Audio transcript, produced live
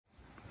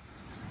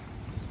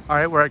All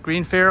right, we're at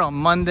GreenFare on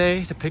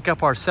Monday to pick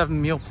up our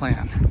 7-meal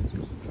plan.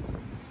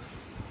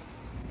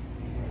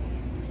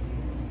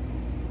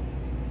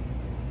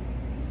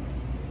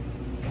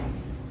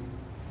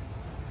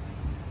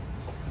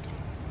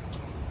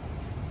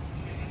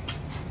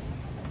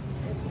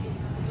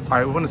 All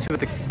right, we want to see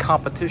what the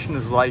competition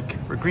is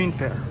like for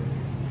GreenFare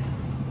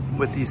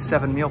with these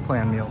 7-meal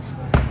plan meals.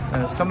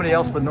 Somebody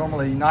else would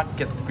normally not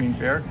get the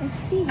GreenFare.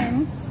 It's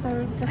vegan,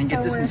 so just and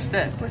get so this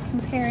instead. We're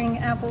comparing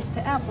apples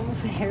to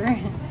apples here.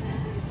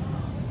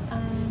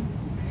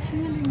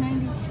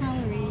 290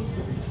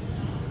 calories,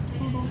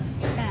 total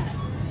fat,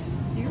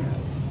 0.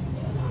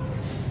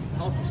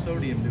 How's the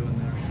sodium doing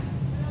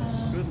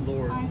there? Good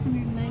Lord.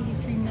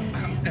 593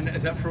 milligrams. And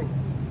is that for,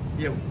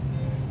 yeah,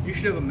 you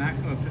should have a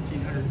maximum of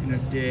 1,500 in a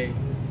day.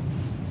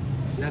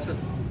 That's a,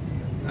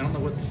 I don't know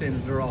what the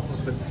standard they're off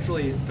of, but it's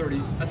really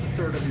 30, that's a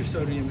third of your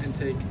sodium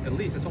intake, at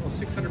least. That's almost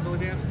 600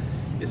 milligrams.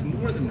 It's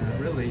more than that,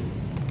 really,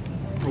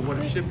 for what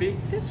it should be.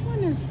 This one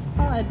is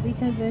odd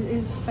because it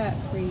is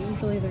fat-free.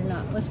 Usually they're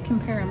not. Let's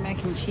compare a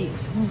mac and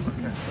cheese.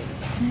 Okay.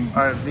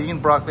 All right, vegan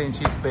broccoli and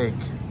cheese bake.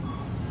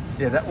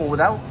 Yeah, that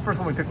first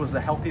one we picked was the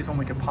healthiest one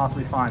we could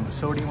possibly find. The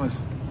sodium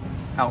was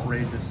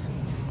outrageous.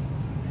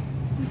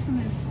 This one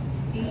is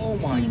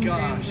 18 my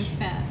grams gosh. of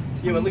fat.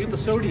 Yeah, but look at the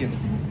sodium.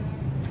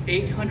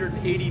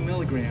 880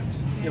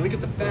 milligrams. Yeah, look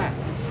at the fat.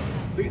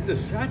 Look at the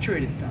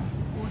saturated fat.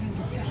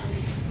 400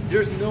 calories.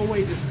 There's no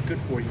way this is good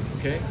for you,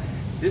 okay?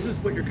 This is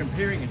what you're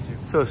comparing it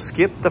to. So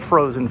skip the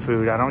frozen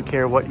food. I don't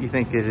care what you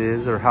think it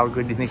is or how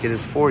good you think it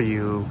is for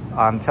you.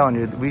 I'm telling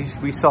you, we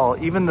saw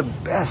even the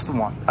best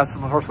one. That's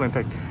the first one we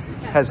picked.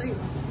 Has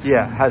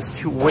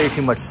way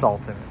too much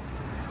salt in it.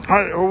 All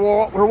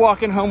right, we're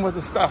walking home with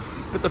the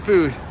stuff, with the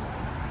food.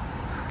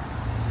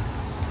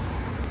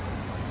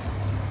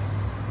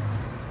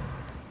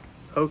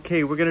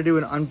 Okay, we're gonna do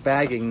an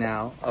unbagging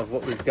now of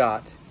what we've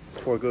got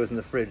before it goes in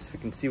the fridge so we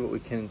can see what we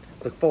can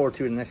look forward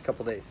to in the next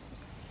couple days.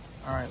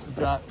 All right, we've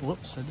got,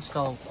 whoops, I just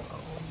fell.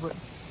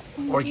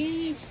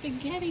 Organic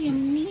spaghetti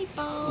and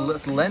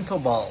meatballs. Lentil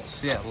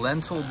balls, yeah,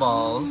 lentil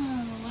balls.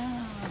 Oh,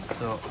 wow.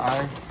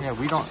 So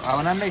we don't,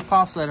 when I make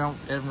pasta, I don't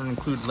ever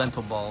include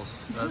lentil balls.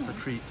 So that's a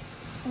treat.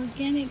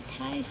 Organic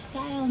Thai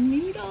style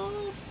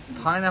noodles.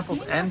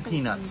 Pineapples and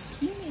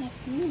peanuts.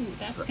 Ooh,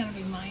 that's gonna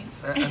be mine.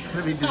 That's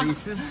gonna be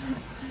Denise's.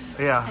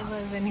 Yeah. I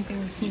love anything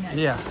with peanuts.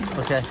 Yeah,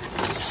 okay.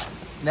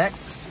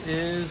 Next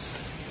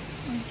is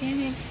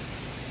organic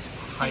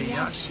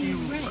Hayashi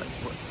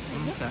rice.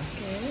 Okay. Looks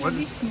good. What Are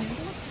is these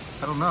noodles?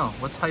 I don't know.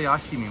 What's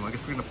Hayashi mean? I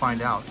guess we're gonna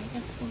find out. I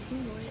guess we'll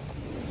Google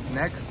it.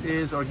 Next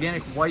is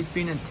organic white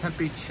bean and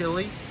tempeh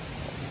chili.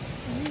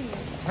 Ooh.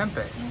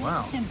 Tempeh,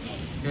 wow. Tempeh.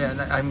 Yeah,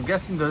 and I'm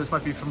guessing though this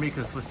might be for me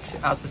because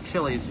with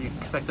chilies, you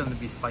expect them to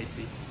be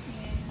spicy.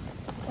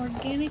 Yeah.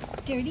 Organic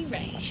dirty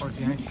rice.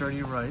 Organic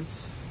dirty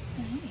rice.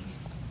 Nice.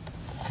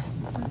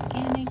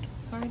 Organic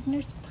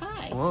gardener's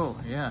pie. Whoa,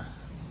 yeah.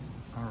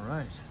 All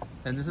right.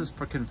 And this is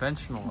for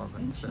conventional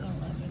oven, it says.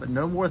 Oven. But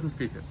no more than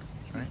 350,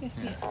 right?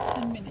 50, Yeah.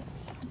 10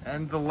 minutes.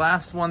 And the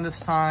last one this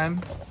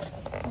time.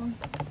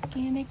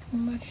 Organic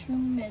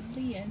mushroom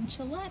medley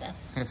enchilada.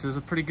 Yes, there's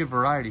a pretty good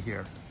variety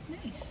here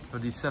Nice. for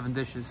these 7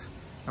 dishes.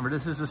 Remember,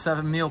 this is a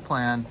 7-meal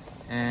plan,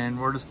 and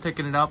we're just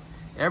picking it up.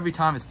 Every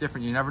time it's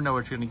different. You never know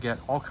what you're going to get.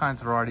 All kinds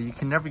of variety. You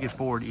can never get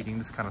bored eating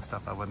this kind of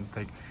stuff, I wouldn't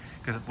think.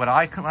 Because when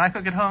I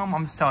cook at home,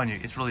 I'm just telling you,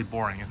 it's really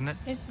boring, isn't it?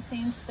 It's the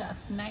same stuff,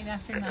 night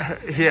after night,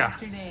 Yeah.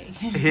 after day.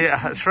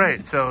 Yeah, that's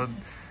right. So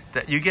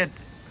that you get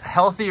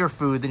healthier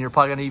food than you're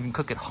probably going to even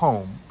cook at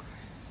home,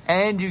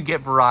 and you get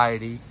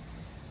variety,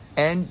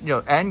 and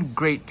and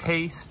great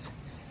taste,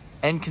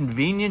 and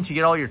convenience. You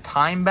get all your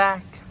time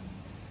back.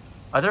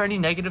 Are there any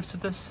negatives to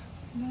this?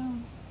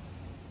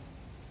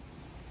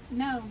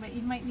 No, but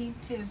you might need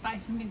to buy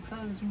some new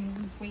clothes when you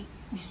lose weight.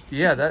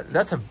 Yeah,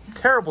 that's a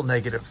terrible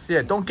negative.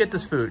 Yeah, don't get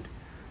this food.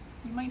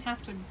 You might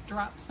have to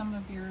drop some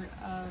of your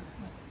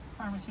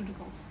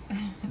pharmaceuticals.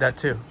 That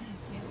too.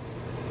 Yeah.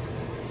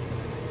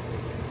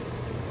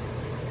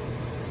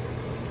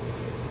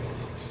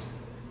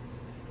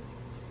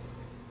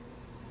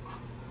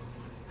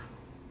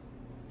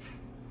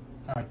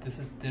 All right, this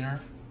is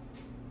dinner.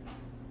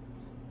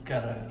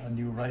 Got a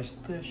new rice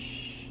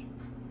dish.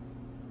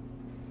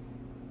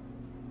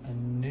 A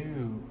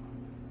new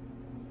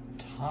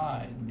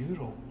Thai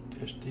noodle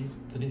dish.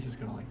 Denise is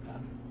gonna like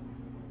that.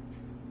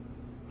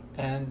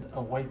 And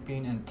a white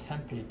bean and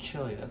tempeh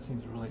chili. That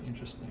seems really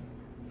interesting.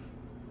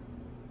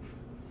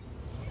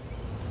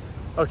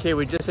 Okay,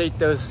 we just ate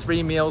those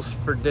 3 meals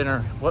for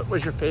dinner. What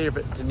was your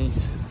favorite,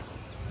 Denise?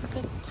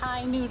 The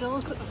Thai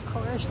noodles, of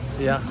course.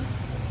 Yeah.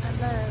 And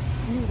the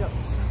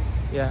noodles.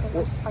 Yeah. They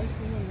were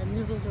spicy and the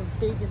noodles were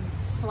big and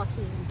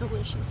fluffy and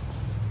delicious.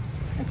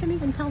 I couldn't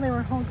even tell they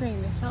were whole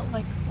grain. They felt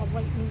like a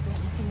white noodle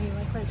to me,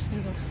 like rice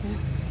noodles.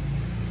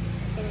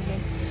 They were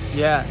good.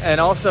 Yeah, and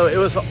also it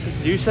was,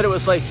 you said it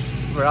was like,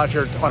 we're out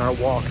here on our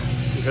walk.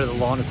 You hear the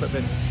lawn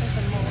equipment. There's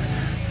a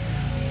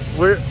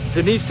mower.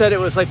 Denise said it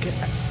was like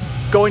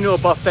going to a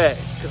buffet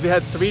because we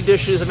had 3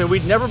 dishes. I mean,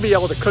 we'd never be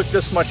able to cook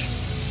this much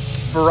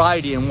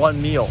variety in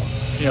one meal.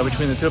 you know,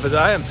 between the two of us.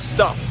 I am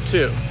stuffed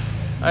too.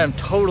 I am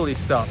totally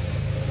stuffed.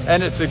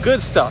 And it's a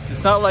good stuff.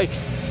 It's not like,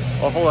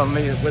 oh, hold on,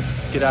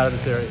 let's get out of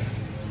this area.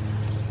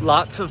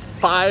 Lots of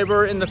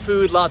fiber in the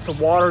food, lots of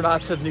water,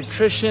 lots of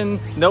nutrition,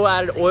 no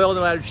added oil,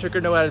 no added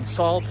sugar, no added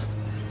salt.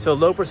 So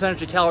low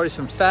percentage of calories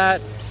from fat,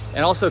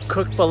 and also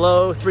cooked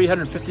below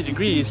 350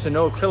 degrees, so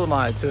no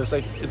acrylamide. So it's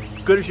like as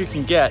good as you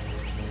can get.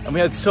 And we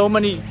had so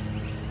many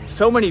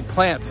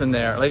plants in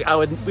there. Like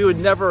we would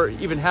never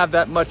even have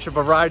that much of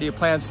a variety of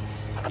plants,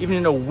 even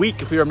in a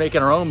week if we were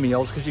making our own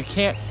meals, because you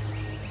can't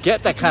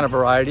get that kind of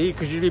variety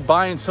because you'd be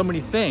buying so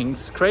many things.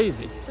 It's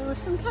crazy. There was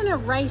some kind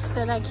of rice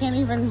that I can't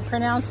even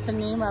pronounce the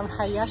name of,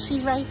 Hayashi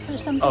rice or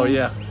something. Oh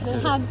yeah.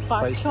 It had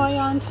bok choy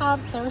on top.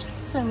 There was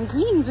some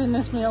greens in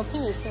this meal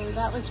too, so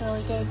that was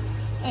really good.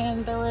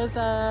 And there was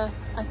a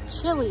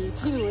chili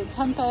too, a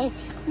tempeh.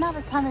 Not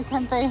a ton of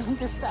tempeh,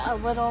 just a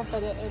little,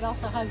 but it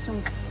also had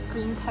some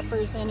green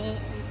peppers in it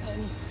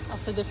and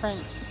lots of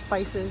different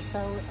spices.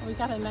 So we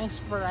got a nice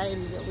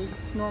variety that we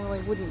normally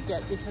wouldn't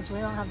get because we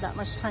don't have that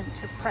much time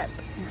to prep.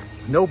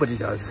 Nobody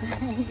does.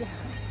 Yeah.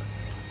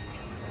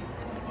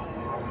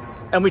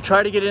 And we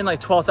try to get in like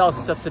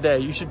 12,000 steps a day.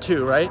 You should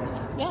too, right?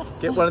 Yes.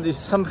 Get one of these,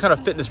 some kind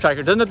of fitness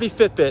tracker. Doesn't have to be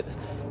Fitbit.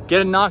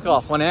 Get a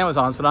knockoff on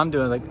Amazon. That's what I'm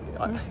doing. Like,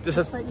 this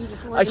is,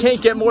 I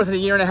can't get more than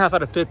 1.5 years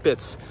out of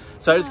Fitbits.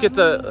 So I just get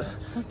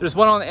there's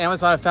one on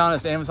Amazon I found.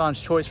 It's Amazon's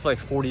Choice for like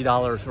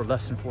 $40 or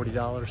less than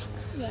 $40.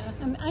 Yeah,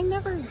 and I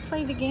never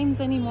play the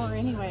games anymore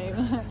anyway.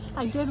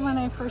 I did when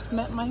I first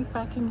met Mike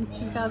back in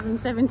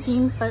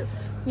 2017, but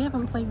we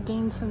haven't played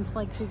games since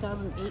like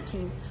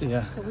 2018.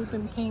 Yeah. So we've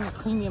been paying a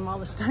premium all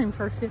this time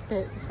for a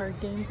Fitbit for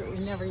games that we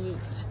never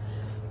use.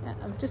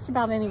 Just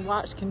about any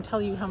watch can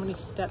tell you how many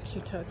steps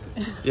you took.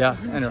 Yeah,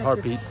 and your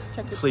heartbeat,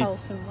 check your sleep.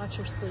 pulse and watch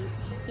your sleep.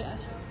 Yeah.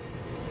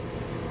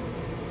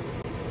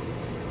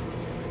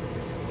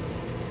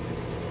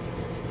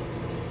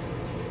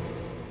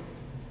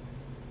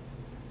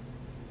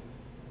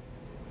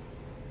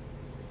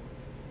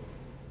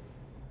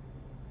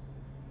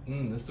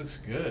 This looks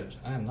good.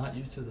 I am not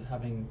used to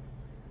having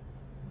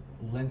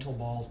lentil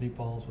balls,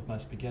 meatballs with my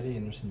spaghetti,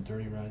 and there's some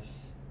dirty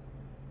rice.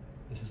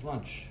 This is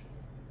lunch.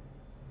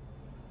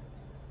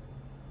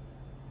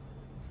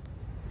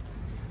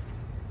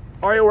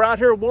 All right, we're out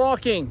here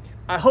walking.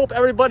 I hope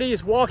everybody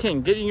is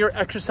walking, getting your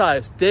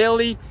exercise,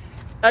 daily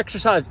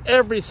exercise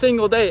every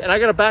single day. And I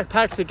got a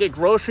backpack to get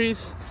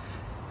groceries,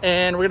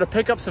 and we're gonna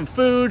pick up some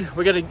food.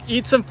 We're gonna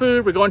eat some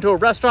food. We're going to a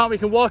restaurant we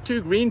can walk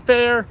to,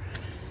 GreenFare,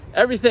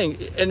 everything.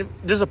 And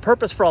there's a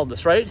purpose for all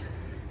this, right?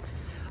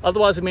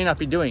 Otherwise, we may not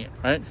be doing it,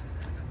 right?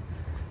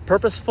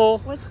 Purposeful,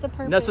 what's the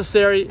purpose?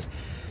 Necessary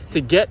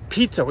to get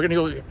pizza. We're gonna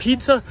go get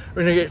pizza,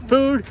 we're gonna get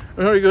food,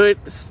 we're gonna go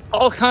get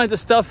all kinds of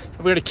stuff,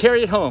 and we're gonna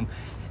carry it home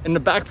in the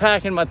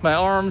backpack and with my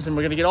arms, and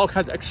we're gonna get all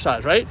kinds of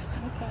exercise, right?